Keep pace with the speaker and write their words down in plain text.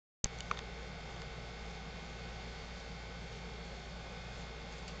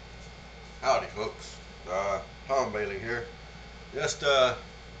Howdy folks, Tom Bailey here. Just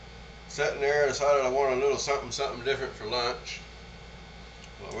sitting there, decided I want a little something different for lunch.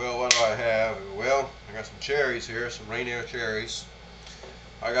 Well, what do I have? Well, I got some cherries here, some Rainier cherries.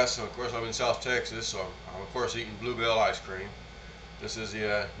 I got some, of course I'm in South Texas, so I'm of course eating Bluebell ice cream. This is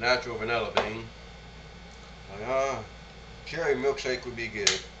the natural vanilla bean. Cherry milkshake would be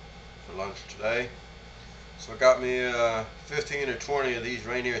good for lunch today. So I got me 15 or 20 of these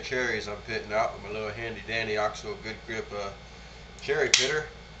Rainier cherries I'm pitting out with my little handy dandy OXO good grip cherry pitter.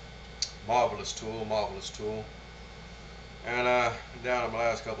 Marvelous tool, marvelous tool. And down to my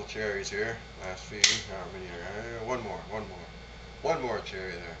last couple cherries here. Last few, how many are there? One more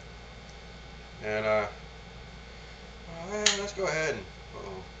cherry there. And let's go ahead and, I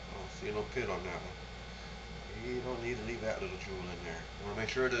don't see no pit on that one. You don't need to leave that little jewel in there. You want to make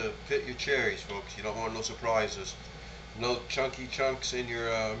sure to pit your cherries, folks. You don't want no surprises. No chunky chunks in your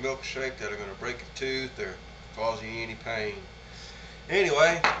milkshake that are going to break your tooth or cause you any pain.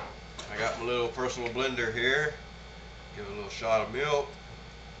 Anyway, I got my little personal blender here. Give it a little shot of milk.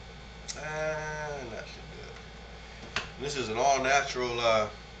 And that should do it. And this is an all-natural,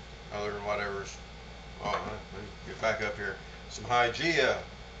 other than whatever's. Oh, let me get back up here. Some Hygeia.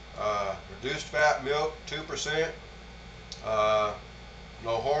 Reduced fat milk, 2%,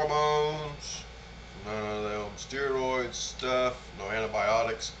 no hormones, none of the steroid stuff, no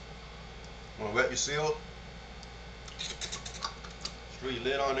antibiotics. Want to wet your seal? Screw your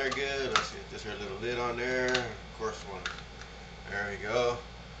lid on there good. Let's get this here little lid on there. Of course, there we go.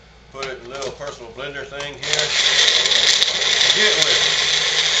 Put it in a little personal blender thing here. Get with it.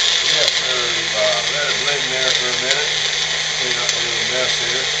 Yes, sir. Let it blend there for a minute. Clean up a little mess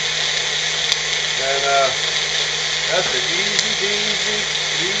here. And that's the easy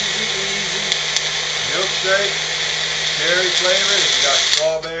milkshake, cherry flavor. If you got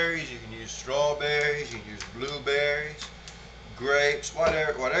strawberries, you can use strawberries, you can use blueberries, grapes,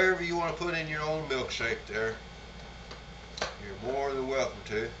 whatever you want to put in your own milkshake there. You're more than welcome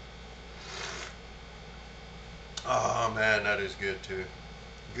to. Oh man, that is good too.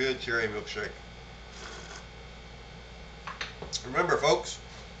 Good cherry milkshake. Remember folks,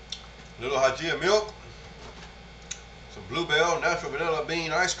 little Hygeia milk, some Bluebell natural vanilla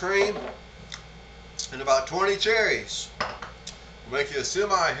bean ice cream, and about 20 cherries will make you a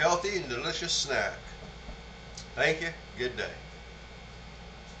semi-healthy and delicious snack. Thank you. Good day.